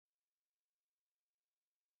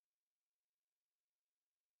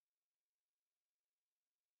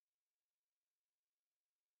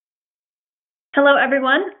Hello,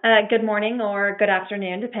 everyone. Good morning or good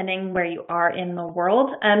afternoon, depending where you are in the world.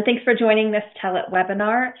 Thanks for joining this Telit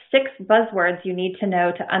webinar, 6 Buzzwords You Need to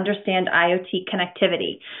Know to Understand IoT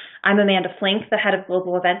Connectivity. I'm Amanda Flink, the head of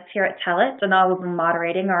global events here at Telit, and I will be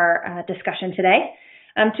moderating our discussion today.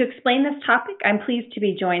 To explain this topic, I'm pleased to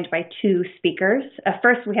be joined by 2 speakers.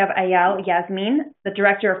 First, we have Ayal Yasmin, the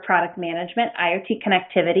Director of Product Management, IoT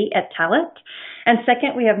Connectivity at Telit. And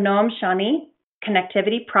second, we have Noam Shani,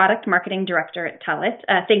 Connectivity Product Marketing Director at Telit.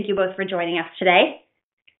 Thank you both for joining us today.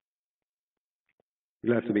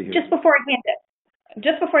 Glad to be here. Just before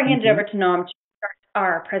I hand it over to Noam to start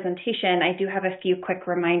our presentation, I do have a few quick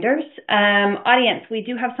reminders. Audience, we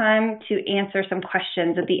do have time to answer some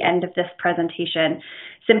questions at the end of this presentation.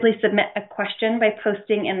 Simply submit a question by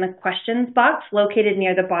posting in the questions box located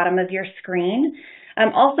near the bottom of your screen.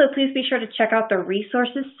 Also, please be sure to check out the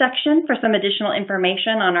resources section for some additional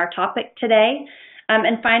information on our topic today.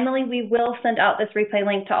 And finally, we will send out this replay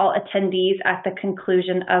link to all attendees at the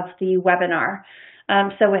conclusion of the webinar.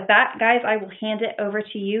 So with that, guys, I will hand it over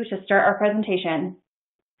to you to start our presentation.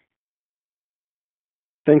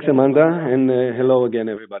 Thanks, Amanda, and hello again,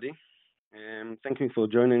 everybody. Thank you for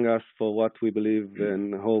joining us for what we believe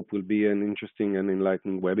and hope will be an interesting and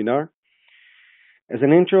enlightening webinar. As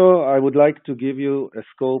an intro, I would like to give you a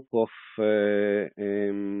scope of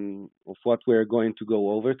what we're going to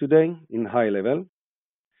go over today in high level.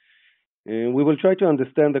 We will try to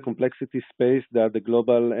understand the complexity space that the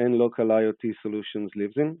global and local IoT solutions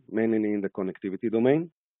lives in, mainly in the connectivity domain,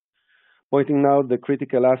 pointing out the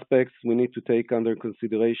critical aspects we need to take under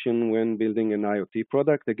consideration when building an IoT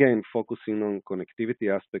product, again, focusing on connectivity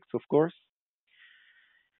aspects, of course.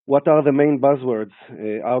 What are the main buzzwords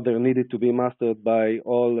out there needed to be mastered by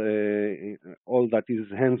all that is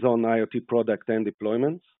hands-on IoT product and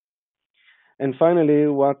deployments? And finally,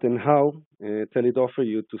 what and how Telit offer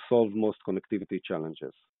you to solve most connectivity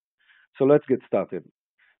challenges. So let's get started.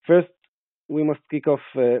 First, we must kick off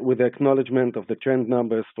with the acknowledgement of the trend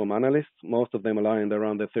numbers from analysts, most of them aligned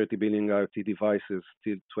around the 30 billion IoT devices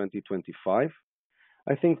till 2025.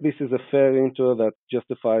 I think this is a fair intro that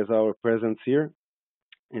justifies our presence here.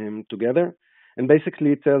 Together, and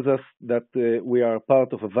basically it tells us that we are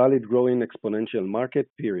part of a valid growing exponential market,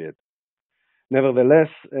 period. Nevertheless,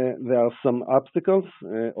 there are some obstacles,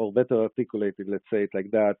 or better articulated, let's say it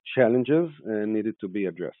like that, challenges needed to be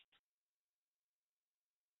addressed.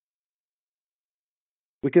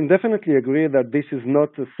 We can definitely agree that this is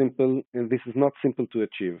not simple to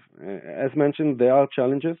achieve. As mentioned, there are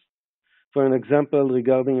challenges. For an example,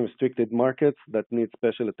 regarding restricted markets that need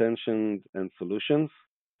special attention and solutions,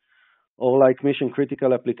 or like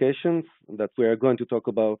mission-critical applications that we are going to talk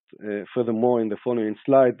about furthermore in the following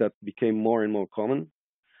slide that became more and more common.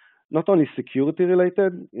 Not only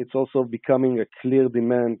security-related, it's also becoming a clear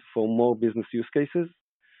demand for more business use cases.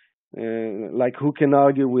 Like who can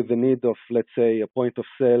argue with the need of, let's say, a point of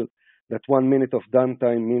sale that 1 minute of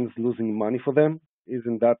downtime means losing money for them?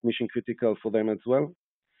 Isn't that mission-critical for them as well?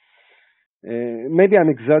 Maybe I'm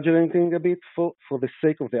exaggerating a bit for the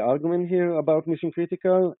sake of the argument here about mission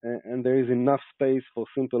critical, and there is enough space for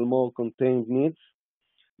simple, more contained needs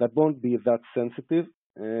that won't be that sensitive.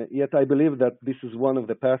 Yet I believe that this is one of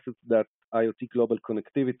the paths that IoT global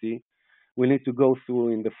connectivity will need to go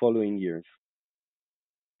through in the following years.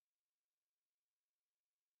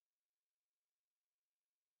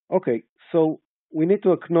 Okay, so we need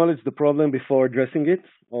to acknowledge the problem before addressing it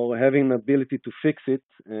or having the ability to fix it.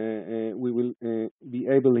 We will be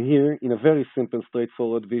able here in a very simple,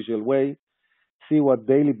 straightforward visual way, see what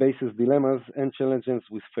daily basis dilemmas and challenges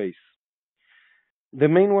we face. The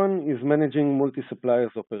main one is managing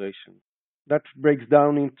multi-suppliers operation. That breaks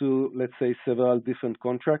down into, let's say, several different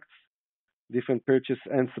contracts, different purchase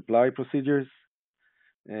and supply procedures,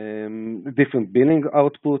 different billing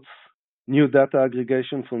outputs, new data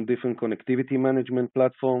aggregation from different connectivity management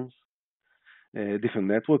platforms, different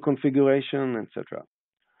network configuration, etc.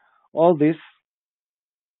 All this,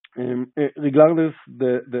 regardless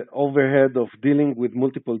the overhead of dealing with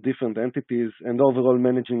multiple different entities and overall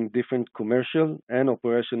managing different commercial and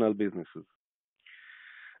operational businesses.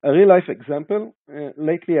 A real-life example,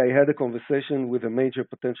 lately I had a conversation with a major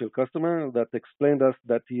potential customer that explained us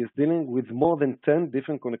that he is dealing with more than 10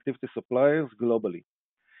 different connectivity suppliers globally.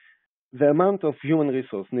 The amount of human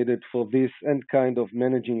resource needed for this and kind of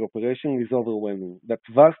managing operation is overwhelming. That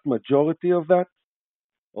vast majority of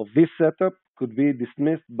this setup could be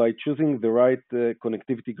dismissed by choosing the right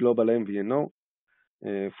connectivity global MVNO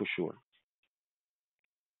for sure.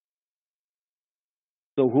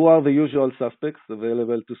 So who are the usual suspects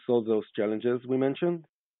available to solve those challenges we mentioned?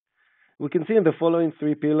 We can see in the following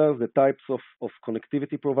 3 pillars the types of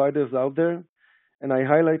connectivity providers out there and I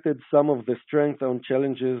highlighted some of the strengths and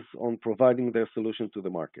challenges on providing their solution to the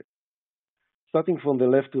market. Starting from the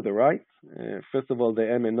left to the right, first of all, the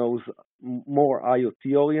MNOs, more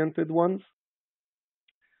IoT-oriented ones,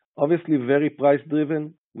 obviously very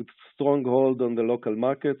price-driven with strong hold on the local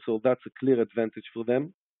market, so that's a clear advantage for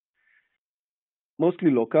them.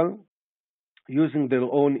 Mostly local, using their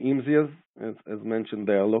own IMSIs, as mentioned,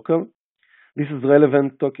 they are local. This is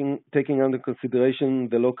relevant taking under consideration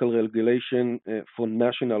the local regulation for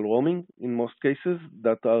national roaming in most cases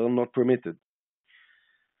that are not permitted.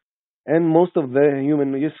 And most of the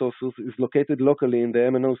human resources is located locally in the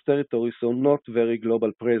MNO's territory, so not very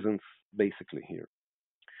global presence basically here.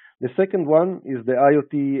 The second one is the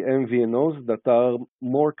IoT MVNOs that are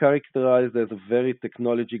more characterized as very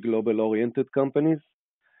technology global-oriented companies.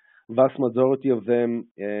 Vast majority of them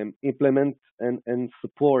implement and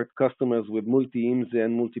support customers with multi-IMSI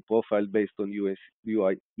and multi-profile based on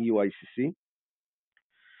eUICC.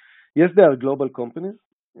 Yes, they are global companies,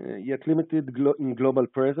 yet limited in global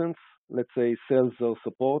presence, let's say sales or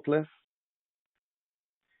support less.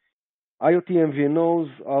 IoT MVNOs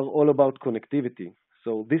are all about connectivity.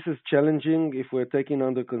 So this is challenging if we're taking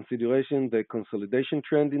under consideration the consolidation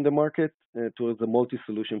trend in the market towards the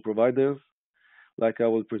multi-solution providers, like I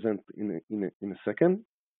will present in a second.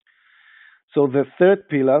 So the third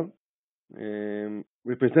pillar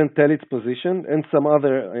represents Telit's position and some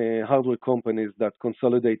other hardware companies that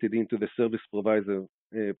consolidated into the service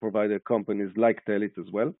provider companies like Telit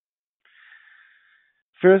as well.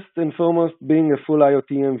 First and foremost, being a full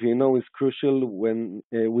IoT MVNO is crucial when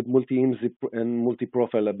with multi-IMSI and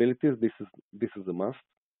multi-profile abilities. This is a must.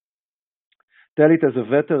 Telit, as a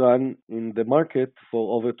veteran in the market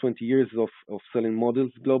for over 20 years of selling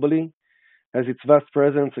models globally, has its vast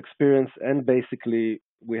presence, experience, and basically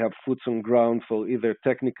we have foot on ground for either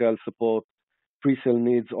technical support, pre-sale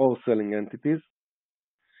needs, or selling entities.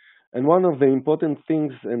 And one of the important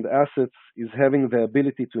things and assets is having the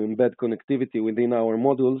ability to embed connectivity within our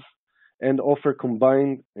modules and offer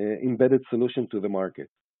combined embedded solution to the market.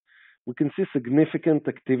 We can see significant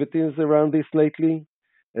activities around this lately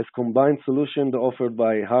as combined solutions offered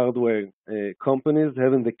by hardware companies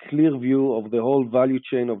having the clear view of the whole value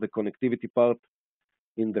chain of the connectivity part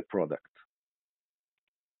in the product.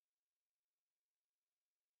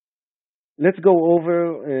 Let's go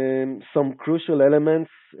over some crucial elements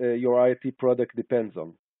your IoT product depends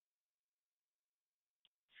on.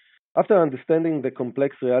 After understanding the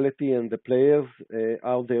complex reality and the players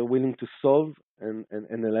out there willing to solve and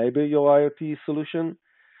enable your IoT solution,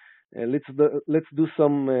 let's do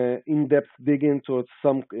some in-depth digging towards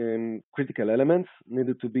some critical elements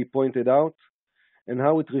needed to be pointed out and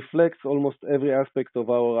how it reflects almost every aspect of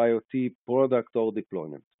our IoT product or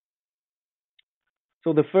deployment.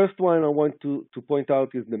 So the first one I want to point out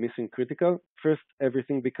is the mission critical. First,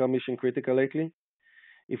 everything become mission critical lately.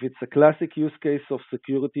 If it's a classic use case of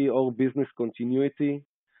security or business continuity,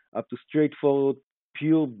 up to straightforward,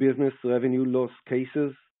 pure business revenue loss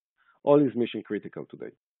cases, all is mission critical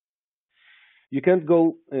today. You can't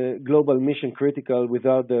go global mission critical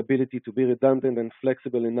without the ability to be redundant and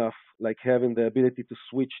flexible enough, like having the ability to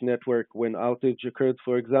switch network when outage occurred,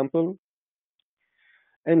 for example.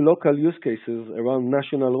 And local use cases around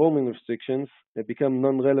national roaming restrictions become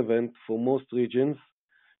non-relevant for most regions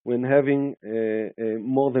when having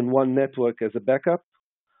more than one network as a backup,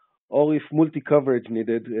 or if multi-coverage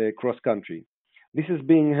needed cross-country. This is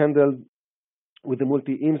being handled with the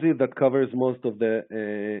multi-IMSI that covers most of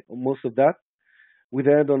that, with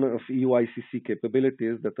the add-on of eUICC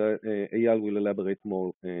capabilities that Eyal will elaborate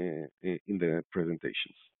more in the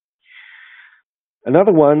presentations.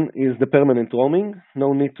 Another one is the permanent roaming.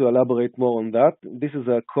 No need to elaborate more on that. This is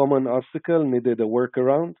a common obstacle, needed a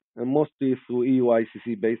workaround, and mostly through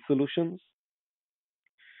eUICC-based solutions.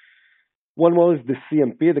 One more is the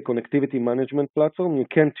CMP, the Connectivity Management Platform. You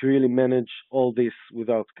can't really manage all this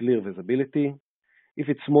without clear visibility. If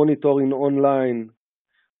it's monitoring online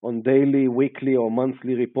on daily, weekly, or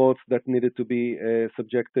monthly reports that needed to be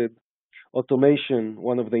subjected. Automation,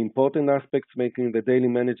 one of the important aspects, making the daily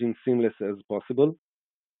managing seamless as possible.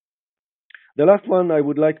 The last one I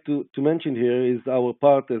would like to mention here is our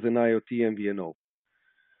part as an IoT MVNO.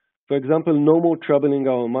 For example, no more troubling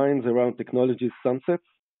our minds around technology sunsets.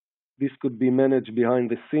 This could be managed behind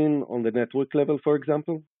the scene on the network level, for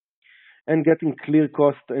example, and getting clear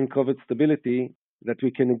cost and covered stability that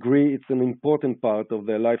we can agree it's an important part of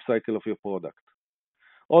the life cycle of your product.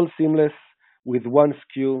 All seamless with one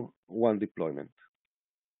SKU, one deployment.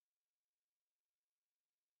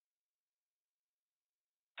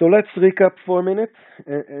 So let's recap for a minute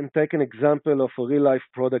and take an example of a real-life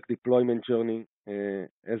product deployment journey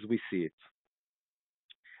as we see it.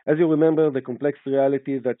 As you remember, the complex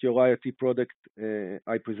reality that your IoT product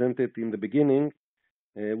I presented in the beginning,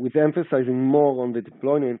 with emphasizing more on the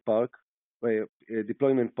deployment part, we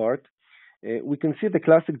can see the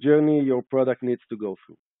classic journey your product needs to go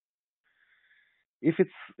through. If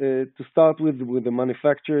it's to start with the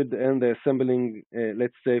manufactured and the assembling,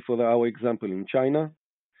 let's say for our example in China,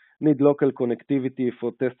 need local connectivity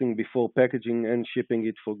for testing before packaging and shipping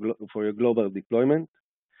it for your global deployment.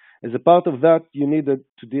 As a part of that, you need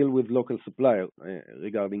to deal with local supplier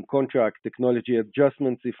regarding contract, technology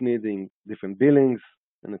adjustments if needing, different billings,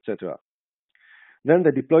 and etc. Then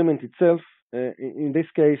the deployment itself, in this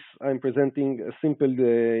case, I'm presenting a simple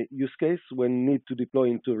use case when need to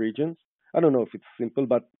deploy in two regions. I don't know if it's simple,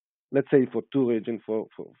 but let's say for two regions for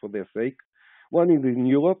their sake. One is in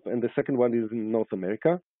Europe and the second one is in North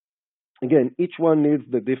America. Again, each one needs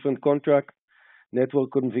the different contract,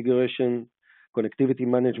 network configuration, connectivity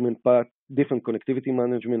management different connectivity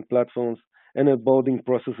management platforms, and onboarding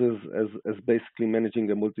processes as basically managing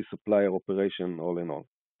a multi-supplier operation all in all.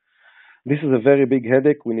 This is a very big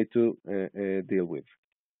headache we need to deal with.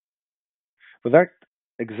 For that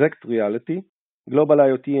exact reality, global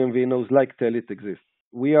IoT MVNOs like Telit exist.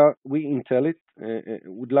 We in Telit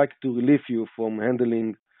would like to relieve you from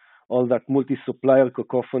handling all that multi-supplier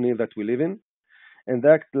cacophony that we live in, and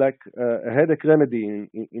act like a headache remedy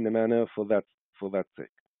in a manner for that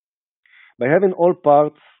sake. By having all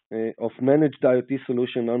parts of managed IoT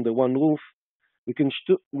solution under one roof, we can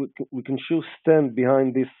sure stand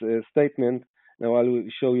behind this statement. Now I will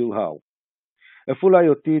show you how. A full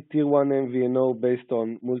IoT Tier 1 MVNO based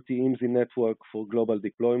on multi-eMSI network for global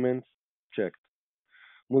deployments, checked.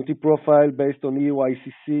 Multi-profile based on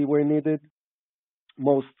eUICC where needed,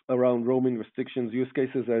 most around roaming restrictions use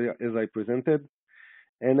cases as I presented.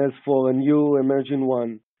 And as for a new emerging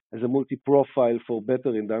one, as a multi-profile for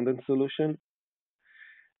better redundant solution,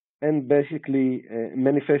 and basically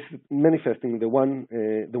manifesting the one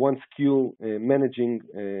SKU managing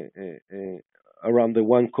around the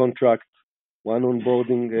one contract, one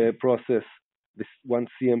onboarding process, this one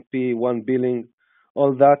CMP, one billing,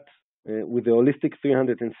 all that with a holistic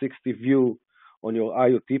 360 view on your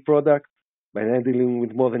IoT product by handling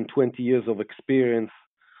with more than 20 years of experience,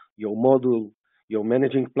 your module, your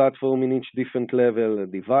managing platform in each different level, a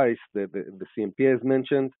device, the CMP as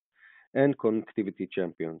mentioned, and connectivity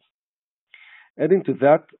champions. Adding to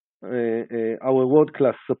that, our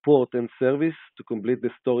world-class support and service to complete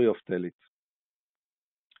the story of Telit.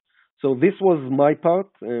 So this was my part,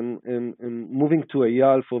 and moving to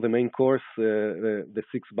Eyal for the main course, the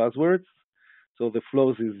 6 buzzwords. So the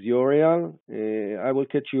flows is your Eyal. I will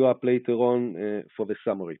catch you up later on for the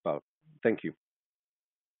summary part. Thank you.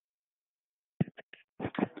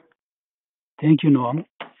 Thank you, Noam.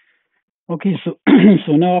 Okay, so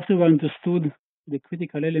now after we understood the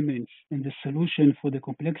critical elements and the solution for the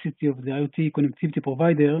complexity of the IoT connectivity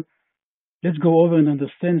provider, let's go over and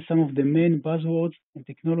understand some of the main buzzwords and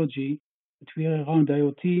technology that we are around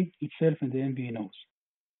IoT itself and the MVNOs.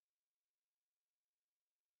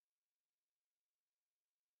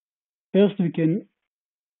 First, we can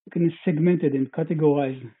segment it and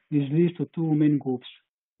categorize this list to two main groups.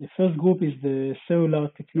 The first group is the cellular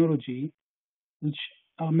technology, which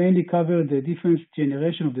are mainly cover the different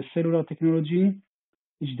generation of the cellular technology,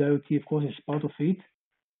 which the IoT, of course, is part of it,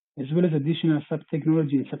 as well as additional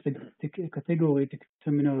sub-technology and sub-category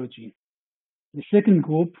terminology. The second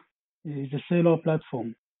group is the cellular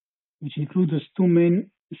platform, which includes those two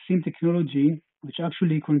main SIM technology, which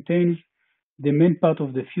actually contains the main part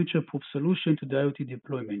of the future-proof solution to the IoT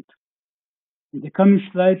deployment. In the coming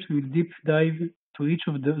slides, we will deep dive to each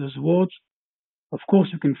of those words. Of course,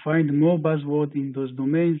 you can find more buzzwords in those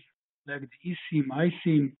domains, like the eSIM,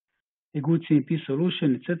 iSIM, a good CMP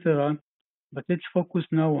solution, etc. But let's focus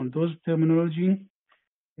now on those terminology,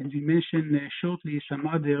 and we mention shortly some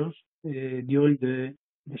others during the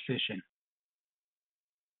session.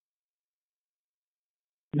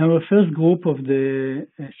 In our first group of the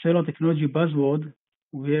cellular technology buzzword,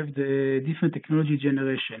 we have the different technology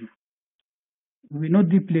generation. We will not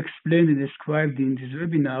deeply explain and describe in this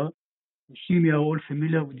webinar. I assume you are all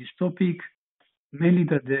familiar with this topic, mainly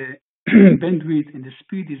that the bandwidth and the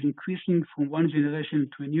speed is increasing from one generation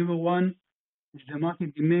to a newer one, as the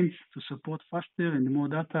market demands to support faster and more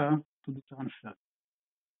data to be transferred.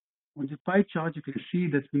 On the pie chart, you can see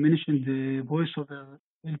that we mentioned the voice over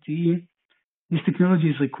LTE. This technology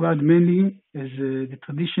is required mainly as the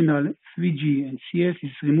traditional 3G and CS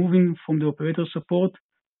is removing from the operator support,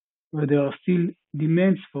 where there are still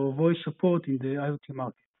demands for voice support in the IoT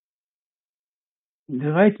market. In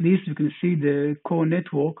the right list, you can see the core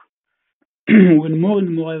network, when more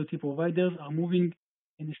and more IoT providers are moving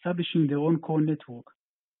and establishing their own core network.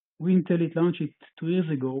 We in Telit launched it 2 years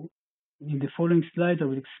ago, and in the following slides I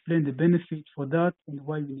will explain the benefits for that and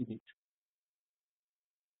why we need it.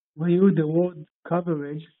 When you use the word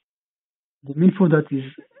coverage, the meaning for that is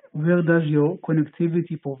where does your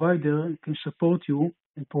connectivity provider can support you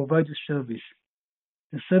and provide you service.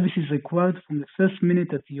 The service is required from the first minute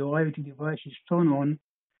that your IoT device is turned on,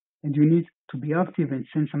 and you need to be active and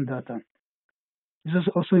send some data. It is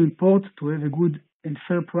also important to have a good and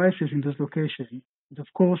fair prices in those locations, and of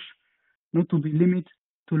course, not to be limited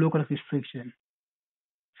to local restriction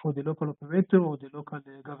for the local operator or the local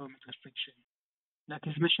government restriction. Like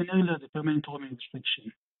as mentioned earlier, the permanent roaming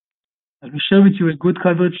restriction. I will share with you a good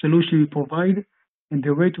coverage solution we provide and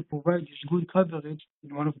the way to provide this good coverage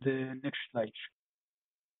in one of the next slides.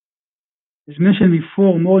 As mentioned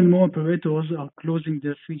before, more and more operators are closing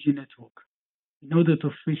their 3G network in order to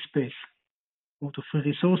free space or to free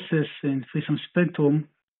resources and free some spectrum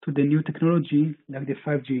to the new technology like the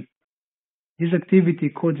 5G. This activity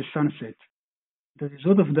called the sunset. The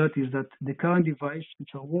result of that is that the current devices which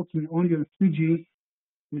are working only on 3G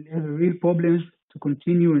will have real problems to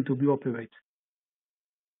continue and to be operated.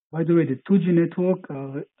 By the way, the 2G network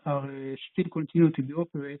are still continue to be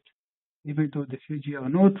operated even though the 3G are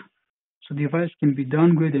not, so the device can be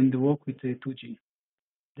downgraded and work with the 2G.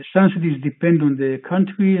 The sunset is depend on the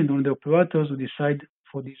country and on the operators who decide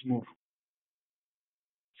for this move.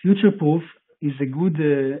 Future-proof is a good,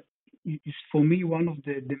 is for me one of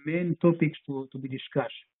the main topics to be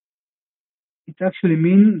discussed. It actually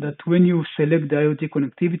means that when you select the IoT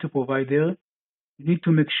connectivity provider, you need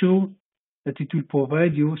to make sure that it will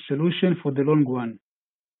provide you solution for the long run.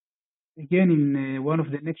 Again, in one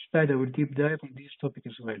of the next slides, I will deep dive on this topic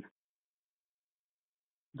as well.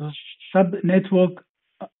 Those sub-network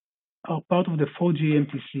are part of the 4G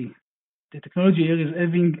MTC. The technology here is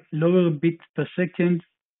having lower bit per second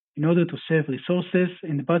in order to save resources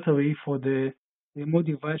and battery for the remote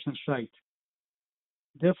device on site.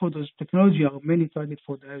 Therefore, those technology are mainly targeted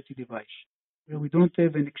for the IoT device, where we don't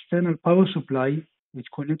have an external power supply which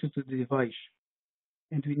connected to the device,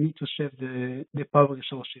 and we need to save the power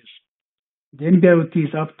resources. The NB-IoT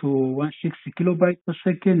is up to 160 kilobytes per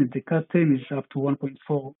second, and the CAT-10 is up to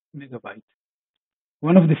 1.4 megabytes.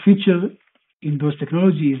 One of the features in those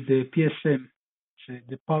technologies is the PSM,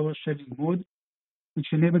 the power saving mode, which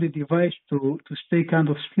enables the device to stay kind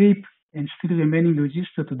of sleep and still remaining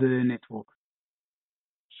registered to the network.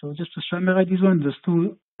 So just to summarize this one, those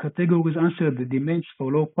two categories answer the demands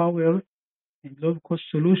for low power and low cost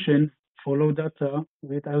solution for low data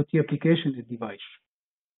with IoT application in the device.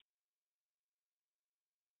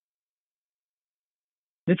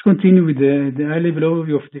 Let's continue with the high-level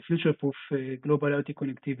overview of the future-proof global IoT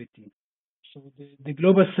connectivity. So the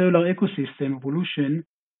global cellular ecosystem evolution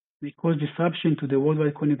may cause disruption to the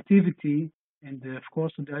worldwide connectivity and, of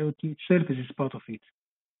course, to the IoT itself as is part of it.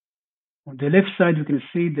 On the left side, you can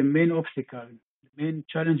see the main obstacle, the main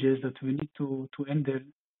challenges that we need to handle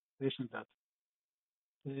based on that.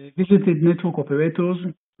 The visited network operators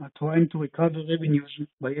are trying to recover revenues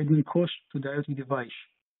by adding costs to the IoT device,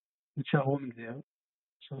 which are roaming there.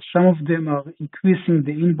 So some of them are increasing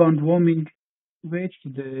the inbound roaming rates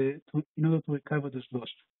in order to recover this loss.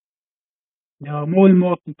 There are more and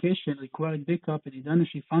more applications requiring backup and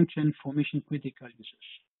redundancy function for mission-critical users.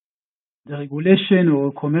 The regulation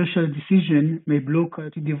or commercial decision may block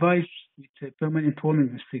IoT device with a permanent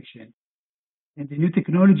roaming restriction. And the new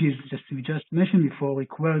technologies, we just mentioned before,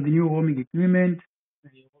 require the new roaming agreement,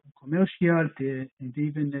 commercial, and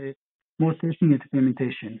even more testing and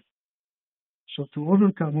implementation. So to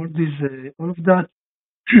overcome all of that,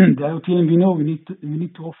 the IoT MVNO, we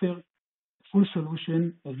need to offer a full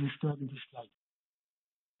solution as described in this slide.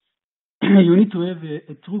 You need to have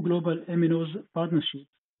a true global MNOs partnership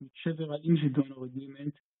with several IMSI donor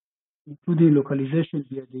agreements, including localization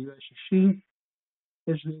via the eUICC,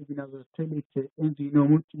 as we have in our Telit MVNO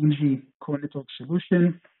multi-IMSI core network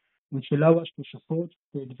solution, which allow us to support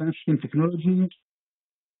the advanced SIM technology,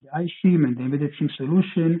 the eSIM and the embedded SIM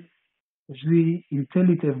solution, as we in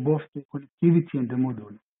Telit have both the connectivity and the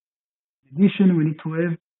module. In addition, we need to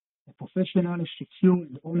have a professional, secure,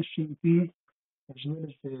 and honest CMP, as well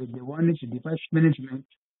as the one the device management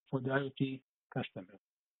for the IoT customer.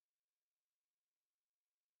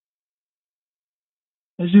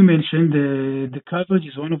 As you mentioned, the coverage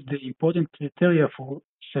is one of the important criteria for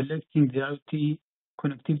selecting the IoT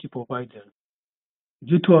connectivity provider.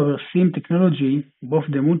 Due to our SIM technology, both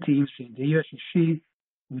the multi-IMSI and the eUICC,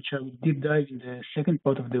 which I will deep dive in the second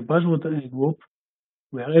part of the Buzzwords group,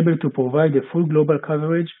 we are able to provide a full global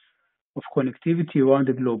coverage of connectivity around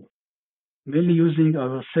the globe, mainly using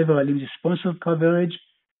our several IMSI sponsored coverage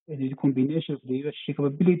and the combination of the eUICC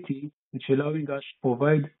capability, which allowing us to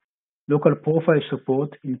provide local profile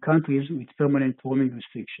support in countries with permanent roaming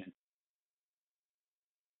restriction.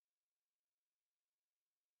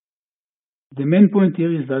 The main point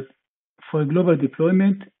here is that for a global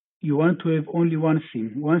deployment, you want to have only one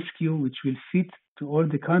SIM, one SKU, which will fit to all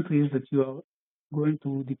the countries that you are going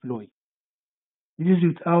to deploy. This is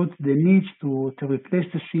without the need to replace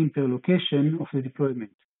the SIM per location of the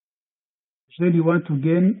deployment. So you want to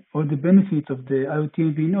gain all the benefits of the IoT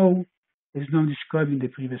MVNO as now described in the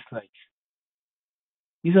previous slides.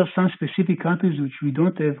 These are some specific countries which we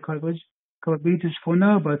don't have coverage capabilities for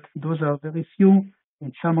now, but those are very few,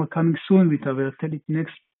 and some are coming soon with our Telit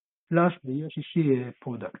Next Plus, the eUICC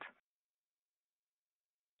product.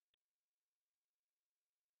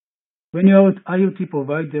 When you are an IoT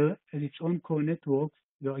provider and its own core network,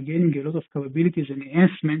 you are gaining a lot of capabilities and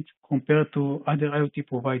enhancement compared to other IoT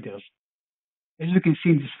providers. As you can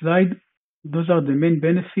see in this slide, those are the main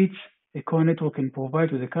benefits a core network can provide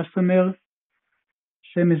to the customer,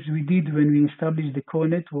 same as we did when we established the core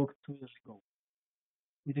network 2 years ago.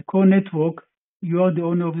 With the core network, you are the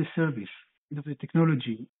owner of the service and of the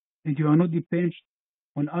technology, and you are not dependent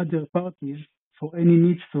on other parties for any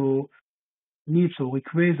needs or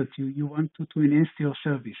requests that you want to enhance your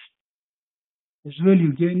service. As well,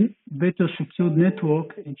 you gain better secured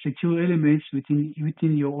network and secure elements within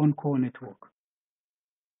your own core network.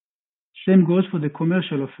 Same goes for the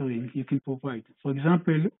commercial offering you can provide. For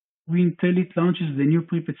example, we in Telit launches the new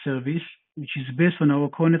prepaid service, which is based on our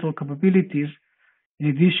core network capabilities in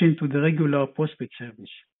addition to the regular postpaid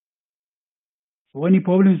service. For any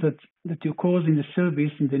problems that you cause in the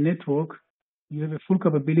service, in the network, you have a full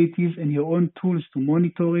capabilities and your own tools to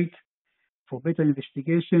monitor it for better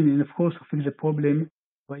investigation and, of course, to fix the problem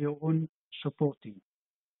by your own support team.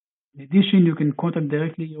 In addition, you can contact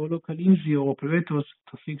directly your local IMSI or operators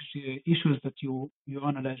to fix issues that you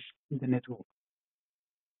analyze in the network.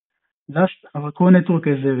 Last, our core network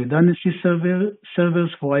has a redundancy servers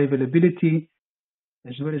for high availability,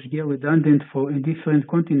 as well as gear redundant in different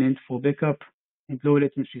continents for backup and low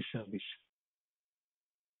latency service.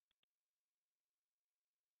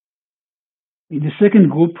 In the second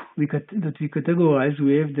group that we categorize,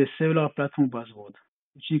 we have the cellular platform buzzword,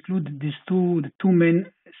 which include the two main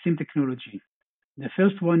SIM technology. The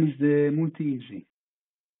first one is the multi-IMSI.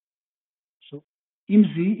 So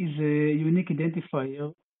IMSI is a unique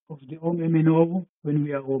identifier of the home MNO when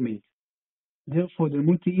we are roaming. Therefore, the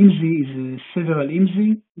multi-IMSI is several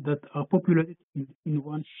IMSI that are populated in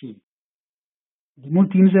one SIM. The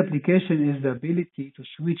multi-IMSI application has the ability to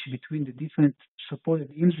switch between the different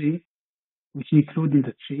supported IMSI, which include in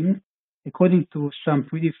the SIM, according to some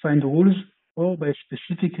predefined rules or by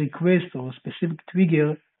specific request or specific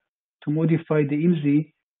trigger to modify the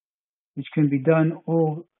IMSI, which can be done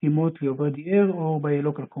or remotely over the air or by a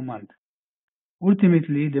local command.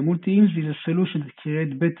 Ultimately, the multi-IMSI is a solution that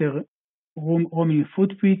creates better roaming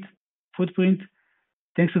footprint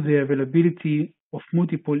thanks to the availability of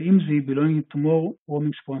multiple IMSI belonging to more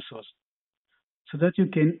roaming sponsors, so that you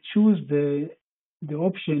can choose the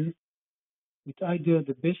option with either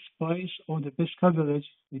the best price or the best coverage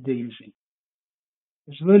with the IMSI.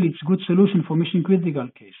 As well, it's a good solution for mission critical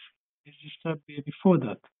case, as described before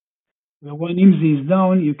that. Where one IMSI is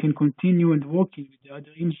down, you can continue and working with the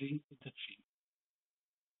other IMSI with that SIM.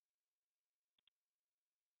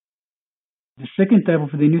 The second type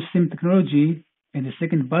of the new SIM technology and the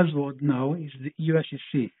second buzzword now is the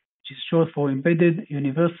eUICC, which is short for Embedded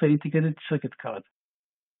Universal Integrated Circuit Card.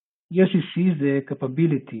 eUICC is the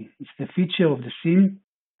capability, it's the feature of the SIM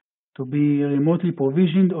to be remotely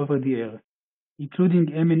provisioned over the air, including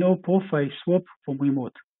MNO profile swap from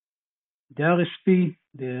remote. The RSP,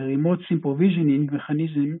 the remote SIM provisioning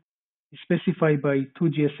mechanism, is specified by two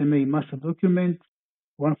GSMA master documents,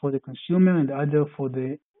 one for the consumer and the other for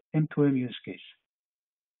the M2M use case.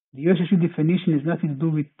 The eUICC definition has nothing to do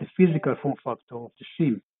with the physical form factor of the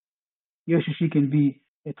SIM. eUICC can be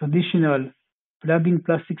a traditional plug-in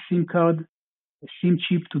plastic SIM card, a SIM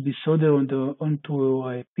chip to be soldered onto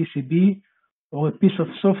a PCB, or a piece of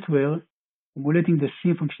software emulating the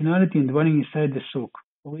SIM functionality and running inside the SoC,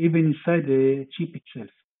 or even inside the chip itself.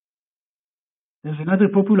 There's another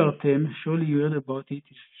popular term, surely you heard about it,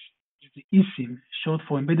 is the eSIM, short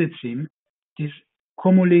for embedded SIM. It is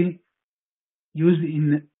commonly used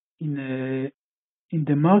in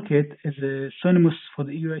the market as a synonymous for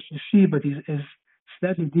the eUICC, but it has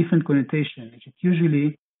slightly different connotation. It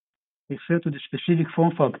usually refers to the specific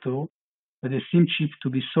form factor of the SIM chip to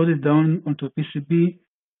be soldered down onto a PCB,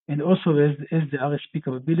 and also as the RSP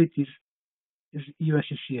capabilities as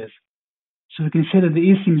eUICC has. So we can say that the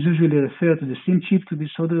eSIMs usually refer to the SIM chip to be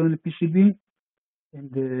soldered on the PCB,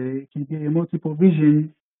 and it can be remotely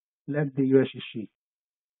provisioned like the eUICC.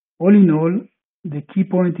 All in all, the key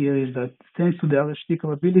point here is that thanks to the RST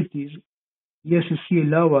capabilities, eUICC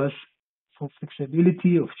allows us for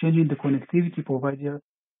flexibility of changing the connectivity provider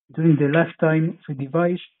during the lifetime of a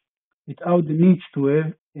device without the need to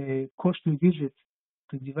have a costly visit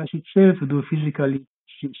to the device itself to do physically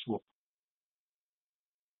SIM swap.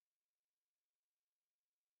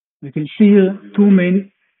 We can see here two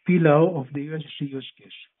main pillars of the eUICC use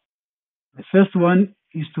case. The first one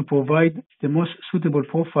is to provide the most suitable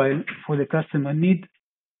profile for the customer need.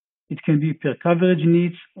 It can be per coverage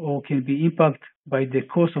needs or can be impacted by the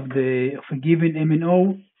cost of a given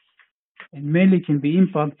MNO, and mainly can be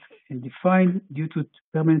impacted and defined due to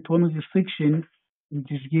permanent roaming restriction in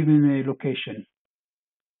this given location.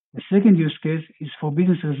 The second use case is for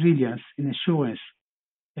business resilience and assurance,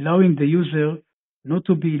 allowing the user not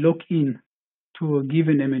to be locked in to a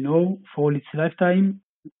given MNO for its lifetime,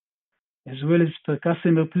 as well as per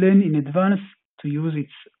customer plan in advance to use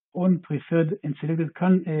its own preferred and selected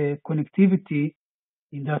connectivity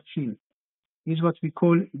in that SIM. This is what we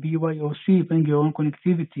call BYOC, bring your own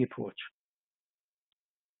connectivity approach.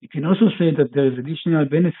 You can also say that there is additional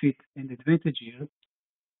benefit and advantage here,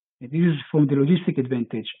 and this is from the logistic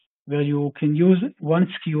advantage, where you can use one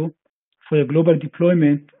SKU for a global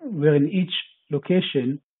deployment, where in each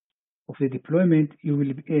location of the deployment, you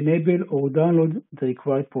will enable or download the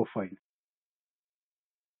required profile.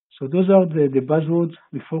 So those are the buzzwords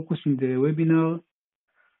we focus in the webinar.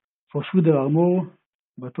 For sure there are more,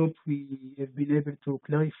 but hope we have been able to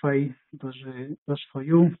clarify those for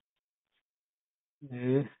you.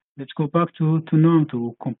 Let's go back to Noam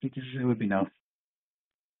to complete this webinar.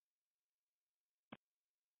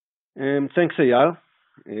 Thanks, Eyal.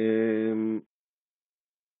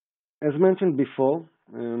 As mentioned before,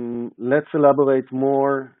 let's elaborate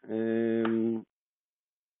more.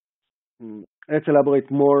 Let's elaborate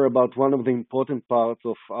more about one of the important parts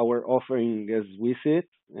of our offering as we see it,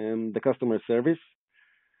 the customer service,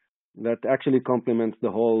 that actually complements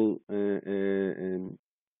the whole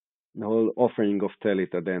offering of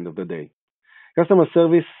Telit at the end of the day. Customer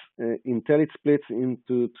service in Telit splits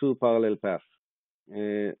into two parallel paths,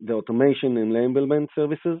 the automation enablement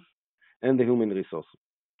services and the human resources.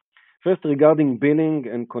 First, regarding billing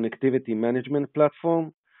and connectivity management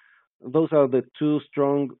platform, we have two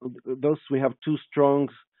strong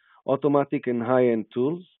automatic and high-end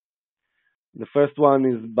tools. The first one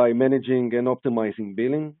is by managing and optimizing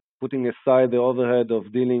billing, putting aside the overhead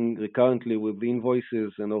of dealing recurrently with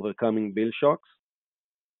invoices and overcoming bill shocks.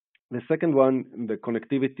 The second one, the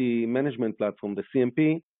connectivity management platform, the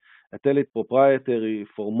CMP, a Telit proprietary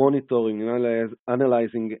for monitoring and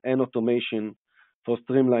analyzing and automation for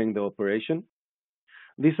streamlining the operation.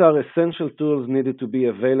 These are essential tools needed to be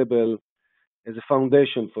available as a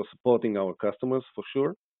foundation for supporting our customers, for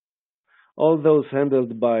sure. All those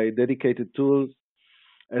handled by dedicated tools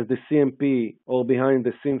as the CMP or behind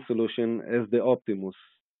the scenes solution as the Optimus.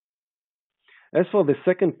 As for the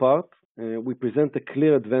second part, we present a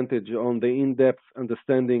clear advantage on the in-depth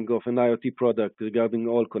understanding of an IoT product regarding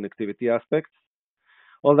all connectivity aspects.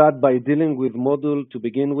 All that by dealing with module to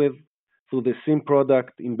begin with, through the SIM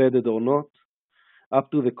product embedded or not, up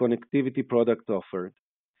to the connectivity product offered.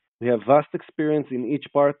 We have vast experience in each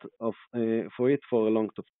part of for a long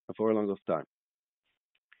time.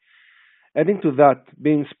 Adding to that,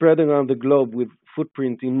 being spread around the globe with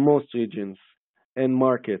footprint in most regions and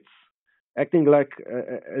markets, acting like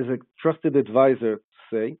as a trusted advisor,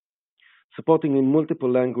 say, supporting in multiple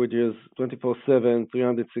languages 24/7,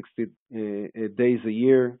 360 days a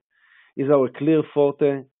year, is our clear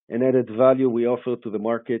forte and added value we offer to the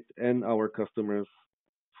market and our customers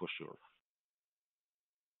for sure.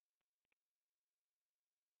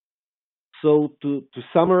 So to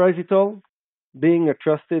summarize it all, being a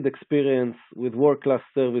trusted experience with world-class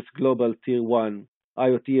service global tier 1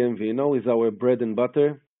 IoT MVNO is our bread and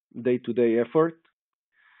butter, day-to-day effort,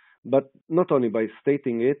 but not only by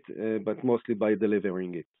stating it, but mostly by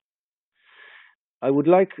delivering it. I would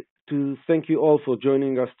like to thank you all for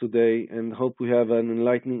joining us today and hope we have an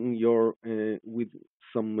enlightening with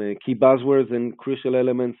some key buzzwords and crucial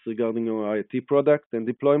elements regarding your IoT product and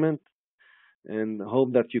deployment, and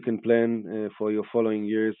hope that you can plan for your following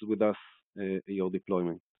years with us your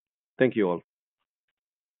deployment. Thank you all.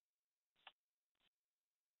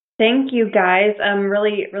 Thank you, guys.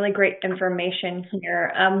 Really, really great information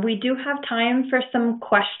here. We do have time for some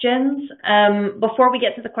questions. Before we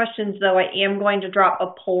get to the questions, though, I am going to drop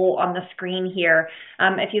a poll on the screen here.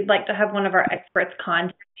 If you'd like to have one of our experts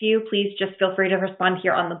contact you, please just feel free to respond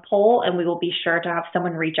here on the poll, and we will be sure to have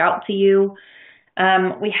someone reach out to you.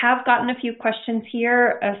 We have gotten a few questions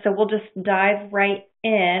here, so we'll just dive right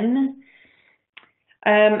in.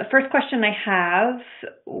 First question I have,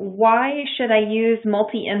 why should I use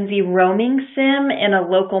multi-MZ roaming SIM in a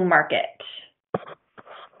local market?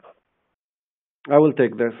 I will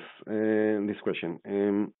take this question.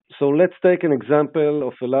 So let's take an example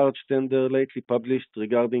of a large tender lately published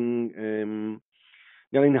regarding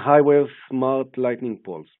highway smart lightning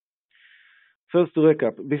poles. First, to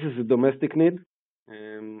recap, this is a domestic need, a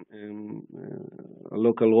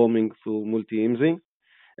local roaming through multi-MZ.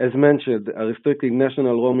 As mentioned, a restricted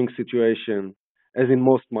national roaming situation, as in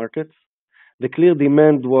most markets. The clear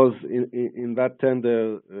demand was in that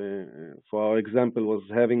tender, for our example, was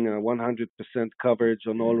having a 100% coverage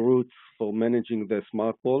on all routes for managing the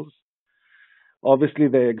smart poles. Obviously,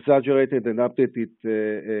 they exaggerated and upped it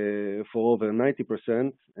for over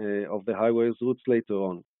 90% of the highways routes later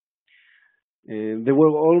on. There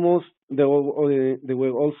were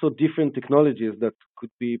also different technologies that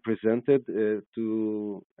could be presented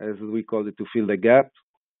to, as we call it, to fill the gap.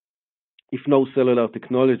 If no cellular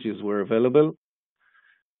technologies were available,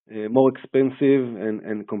 more expensive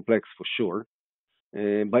and complex for sure.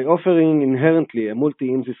 By offering inherently a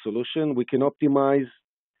multi-MZ solution, we can optimize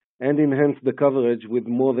and enhance the coverage with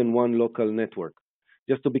more than one local network.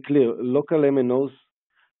 Just to be clear, local MNOs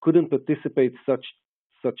couldn't participate such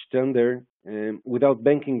tender without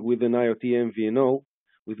banking with an IoT MVNO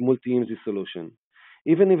with multi-MZ solution.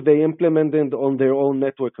 Even if they implemented on their own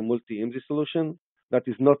network a multi-MZ solution,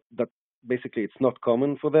 basically it's not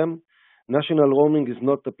common for them. National roaming is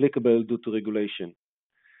not applicable due to regulation.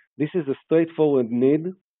 This is a straightforward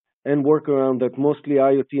need and workaround that mostly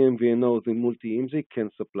IoT MVNOs in multi-MZ can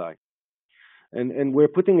supply. And we're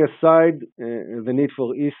putting aside the need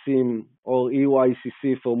for eSIM or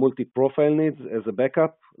eUICC for multi-profile needs as a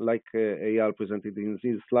backup, like Eyal presented in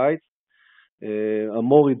these slides. A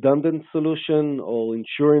more redundant solution or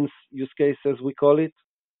insurance use case, as we call it.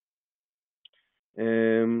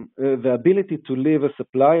 The ability to leave a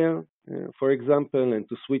supplier, for example, and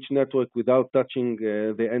to switch network without touching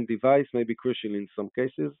the end device may be crucial in some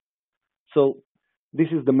cases. So this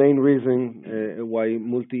is the main reason why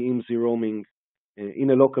multi-MZ roaming in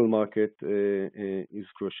a local market is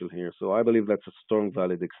crucial here. So I believe that's a strong,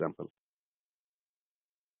 valid example.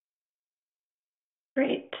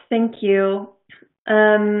 Great, thank you.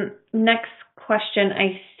 Next question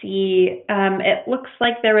I see. It looks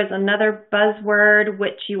like there was another buzzword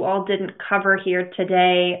which you all didn't cover here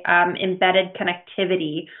today, embedded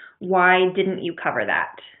connectivity. Why didn't you cover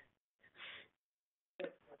that?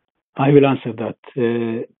 I will answer that.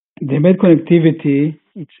 The embedded connectivity,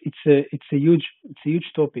 it's a huge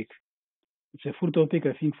topic. It's a full topic,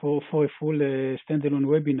 I think, for a full standalone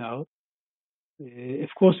webinar.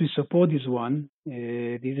 Of course, we support this one.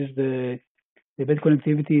 This is the embedded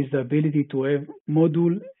connectivity is the ability to have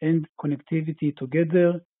module and connectivity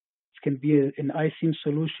together. It can be an eSIM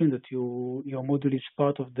solution that your module is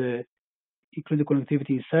part of the included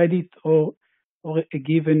connectivity inside it, or a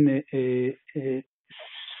given a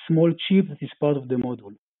small chip that is part of the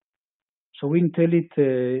module. So we can tell it,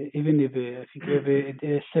 even if I think we have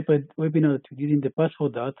a separate webinar that we did in the past for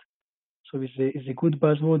that. So it's a good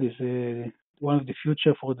buzzword. It's one of the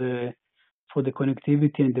future for the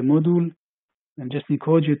connectivity and the module. And just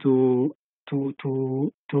encourage you to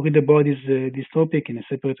read about this topic in a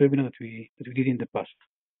separate webinar that we did in the past.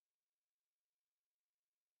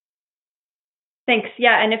 Thanks.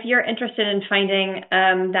 Yeah, and if you're interested in finding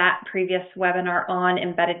that previous webinar on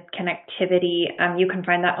embedded connectivity, you can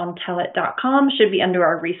find that on Telit.com. Should be under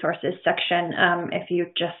our resources section if you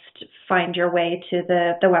just find your way to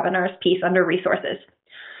the webinars piece under resources.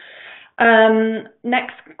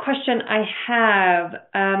 Next question I have,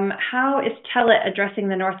 how is Telit addressing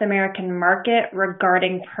the North American market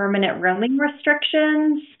regarding permanent roaming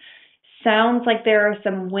restrictions? Sounds like there are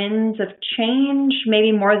some winds of change,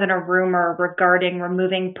 maybe more than a rumor regarding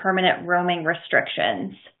removing permanent roaming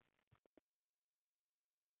restrictions.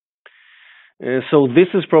 So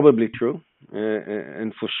this is probably true,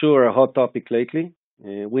 and for sure a hot topic lately.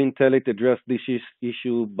 We in Telit addressed this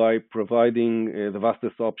issue by providing the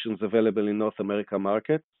vastest options available in North America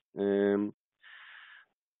market.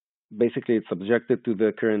 Basically, it's subjected to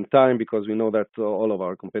the current time because we know that all of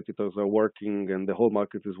our competitors are working and the whole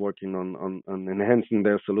market is working on enhancing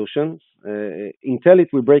their solutions. In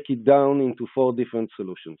Telit, we break it down into 4 different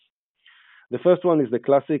solutions. The first one is the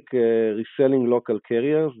classic reselling local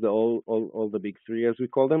carriers, all the big three, as we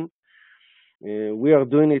call them. We are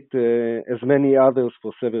doing it as many others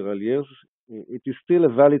for several years. It is still a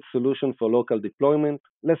valid solution for local deployment,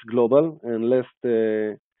 less global and less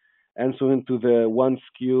answering to the one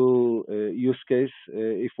SKU use case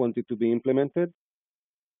if wanted to be implemented.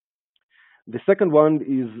 The second one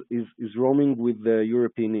is roaming with the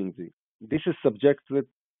European IMSI. This is subjected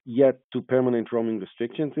yet to permanent roaming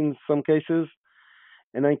restrictions in some cases.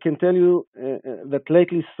 And I can tell you that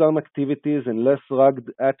lately some activities and less rugged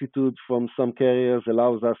attitude from some carriers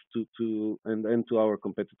allows us and to our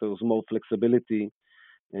competitors more flexibility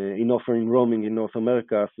in offering roaming in North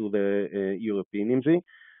America through the European IMSI.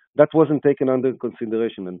 That wasn't taken under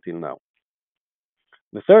consideration until now.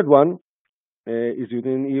 The third one is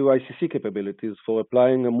within eUICC capabilities for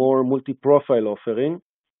applying a more multi-profile offering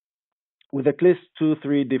with at least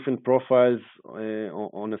 2-3 different profiles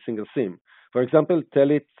on a single SIM. For example,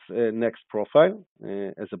 Telit's next profile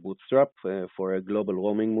as a bootstrap for a global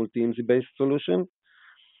roaming multi-IMSI based solution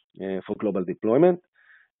for global deployment.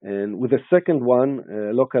 And with the second one,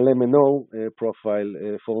 local MNO profile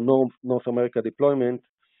for North America deployment,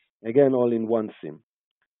 again, all in one SIM.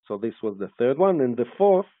 So this was the third one. And the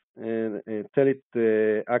fourth, Telit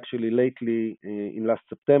actually lately, in last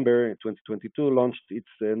September 2022, launched its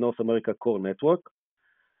North America core network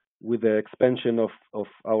with the expansion of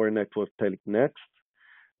our network, Telit Next.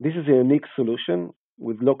 This is a unique solution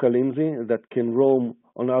with local IMSI that can roam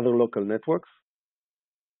on other local networks.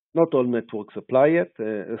 Not all networks apply yet.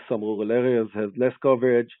 Some rural areas have less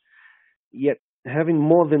coverage. Yet having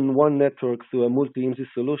more than one network through a multi-IMSI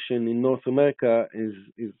solution in North America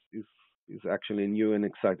is actually new and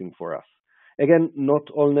exciting for us. Again,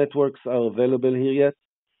 not all networks are available here yet.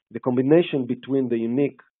 The combination between the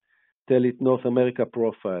unique Telit North America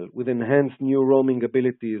profile with enhanced new roaming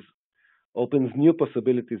abilities opens new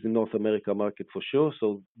possibilities in North America market for sure.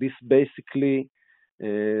 So this basically,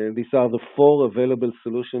 these are the 4 available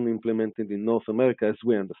solutions implemented in North America as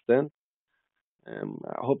we understand.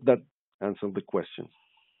 I hope that answered the question.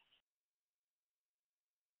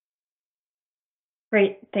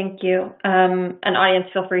 Great, thank you. And audience,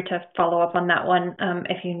 feel free to follow up on that one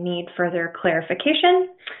if you need further clarification.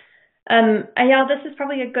 Eyal, this is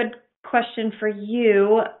probably a good question for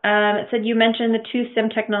you. It said you mentioned the 2 SIM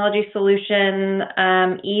technology solution,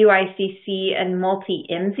 eUICC and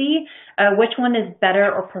multi-IMSI. Which one is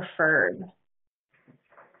better or preferred?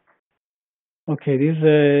 Okay,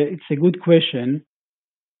 it's a good question.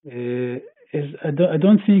 I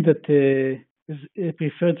don't think that is a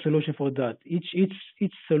preferred solution for that. Each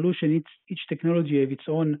solution, each technology have its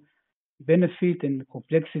own benefit and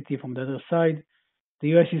complexity from the other side.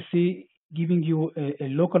 The eUICC giving you a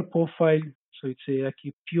local profile, so it's like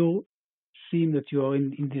a pure SIM that you are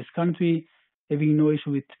in this country, having no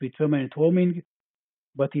issue with permanent roaming,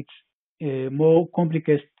 but it's more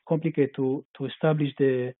complicated to establish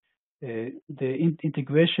the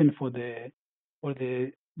integration for the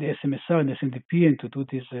SMSR and SMTP and to do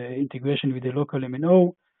this integration with the local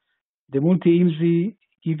MNO. The multi-IMSI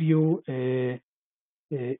give you in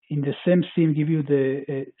the same SIM give you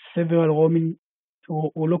the several roaming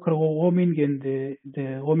or local roaming and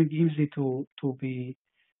the roaming IMSI to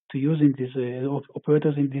use in these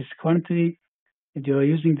operators in this country. And you are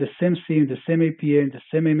using the same SIM, the same APN, the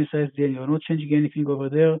same MSISD, and you are not changing anything over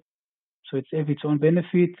there. So it has its own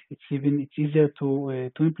benefit. It's easier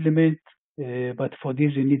to implement, but for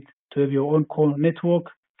this you need to have your own core network.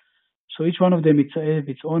 So each one of them has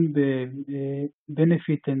its own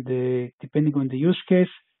benefit and depending on the use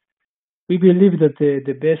case. We believe that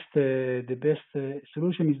the best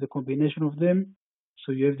solution is the combination of them.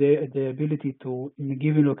 So you have the ability to, in a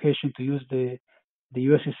given location, to use the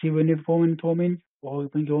eUICC when you're roaming or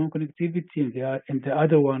bring your own connectivity, and the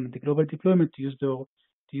other one, the global deployment, to use the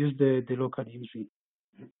local IMSI.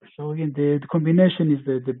 So again, the combination is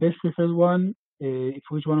the best preferred one.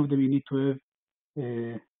 For each one of them, you need to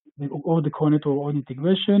have all the core network or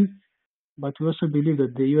integration. But we also believe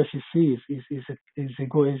that the eUICC is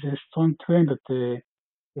a strong trend that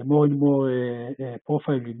more and more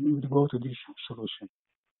profile will go to this solution.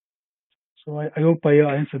 So I hope I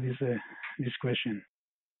answered this question.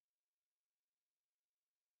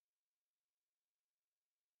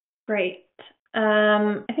 Great.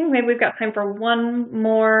 I think maybe we've got time for one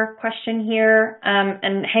more question here,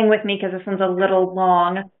 and hang with me because this one's a little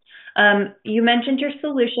long. You mentioned your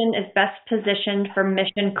solution is best positioned for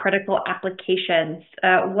mission critical applications.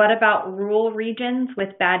 What about rural regions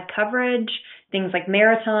with bad coverage, things like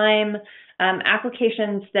maritime,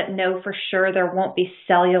 applications that know for sure there won't be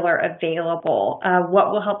cellular available?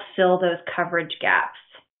 What will help fill those coverage gaps?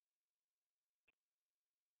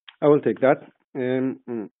 I will take that.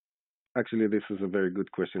 Actually, this is a very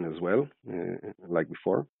good question as well, like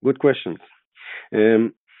before. Good questions.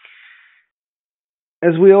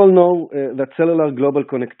 As we all know, that cellular global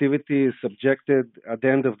connectivity is subjected at the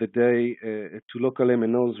end of the day to local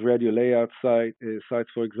MNOs radio layout sites,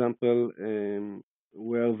 for example,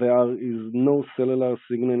 where there is no cellular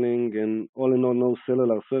signaling and all in all no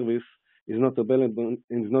cellular service is not available.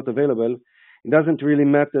 It doesn't really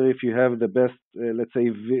matter if you have the best, let's say,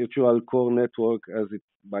 virtual core network as it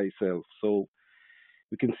by itself. So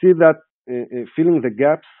we can see that filling the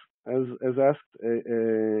gaps, as asked,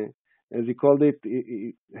 as you called it,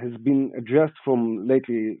 it has been addressed from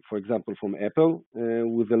lately, for example, from Apple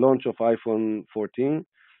with the launch of iPhone 14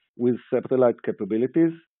 with satellite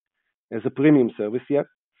capabilities as a premium service yet.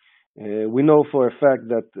 We know for a fact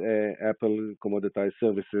that Apple commoditized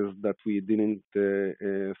services that we didn't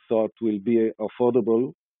thought will be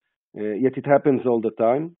affordable, yet it happens all the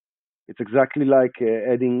time. It's exactly like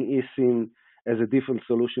adding eSIM as a default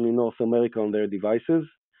solution in North America on their devices.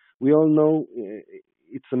 We all know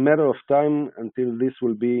it's a matter of time until this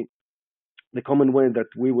will be the common way that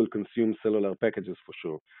we will consume cellular packages for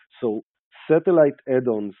sure. So satellite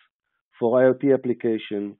add-ons for IoT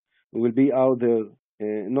application will be out there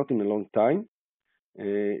not in a long time.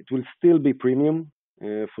 It will still be premium,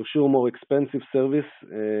 for sure more expensive service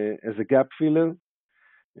as a gap filler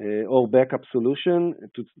or backup solution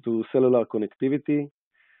to cellular connectivity.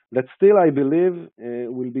 That still, I believe,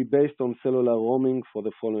 will be based on cellular roaming for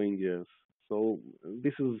the following years. So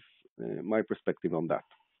this is my perspective on that.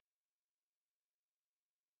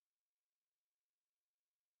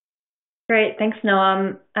 Great. Thanks,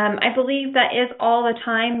 Noam. I believe that is all the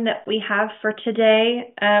time that we have for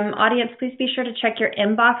today. Audience, please be sure to check your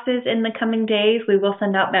inboxes in the coming days. We will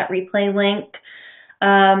send out that replay link.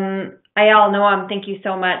 Eyal, Noam, thank you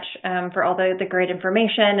so much for all the great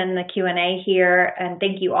information and the Q&A here. And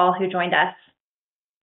thank you all who joined us.